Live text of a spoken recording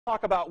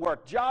Talk about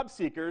work. Job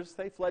seekers,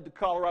 they fled to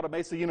Colorado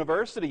Mesa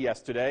University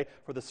yesterday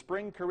for the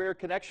Spring Career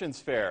Connections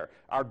Fair.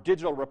 Our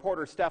digital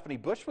reporter Stephanie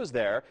Bush was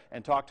there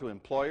and talked to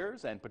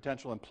employers and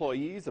potential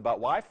employees about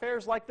why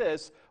fairs like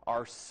this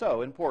are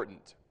so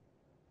important.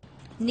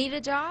 Need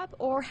a job,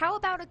 or how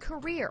about a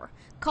career?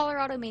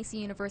 Colorado Mesa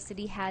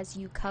University has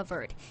you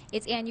covered.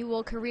 Its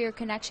annual Career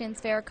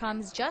Connections Fair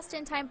comes just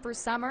in time for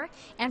summer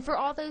and for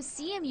all those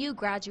CMU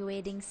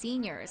graduating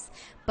seniors.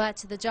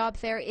 But the job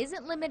fair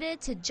isn't limited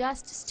to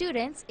just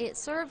students, it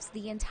serves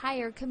the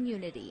entire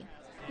community.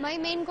 My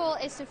main goal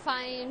is to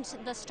find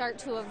the start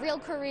to a real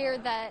career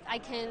that I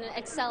can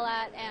excel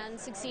at and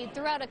succeed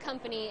throughout a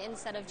company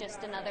instead of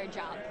just another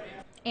job.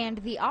 And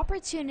the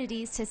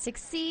opportunities to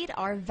succeed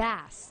are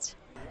vast.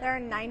 There are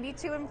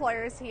 92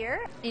 employers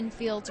here. In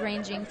fields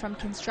ranging from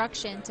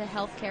construction to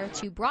healthcare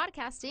to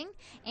broadcasting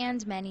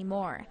and many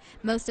more.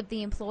 Most of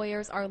the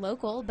employers are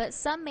local, but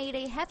some made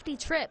a hefty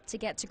trip to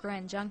get to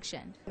Grand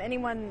Junction.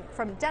 Anyone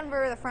from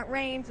Denver, the Front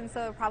Range, and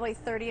so probably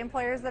 30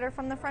 employers that are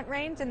from the Front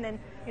Range, and then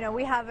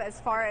we have as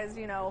far as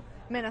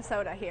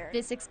Minnesota here.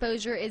 This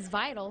exposure is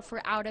vital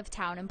for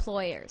out-of-town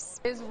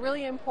employers. It's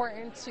really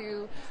important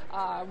to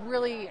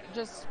really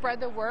just spread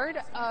the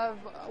word of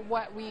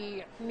what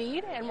we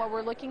need and what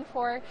we're looking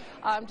for,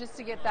 just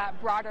to get that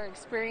broader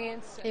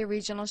experience. A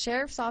regional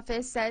sheriff's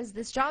office says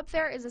this job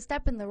fair is a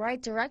step in the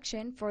right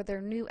direction for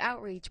their new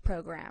outreach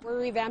program.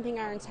 We're revamping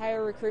our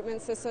entire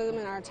recruitment system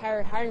and our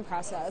entire hiring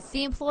process.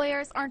 The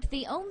employers aren't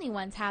the only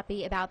ones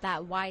happy about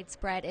that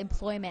widespread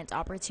employment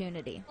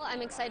opportunity. Well,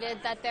 I'm excited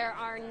that there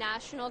are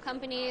national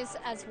companies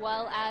as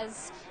well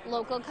as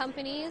local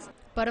companies.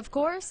 But of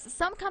course,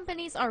 some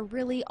companies are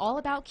really all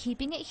about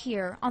keeping it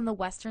here on the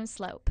Western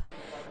Slope.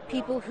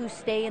 People who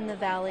stay in the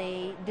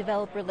valley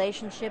develop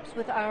relationships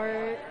with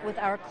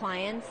our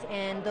clients,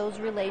 and those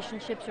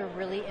relationships are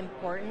really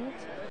important.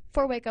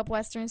 For Wake Up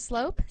Western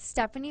Slope,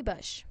 Stephanie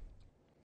Bush.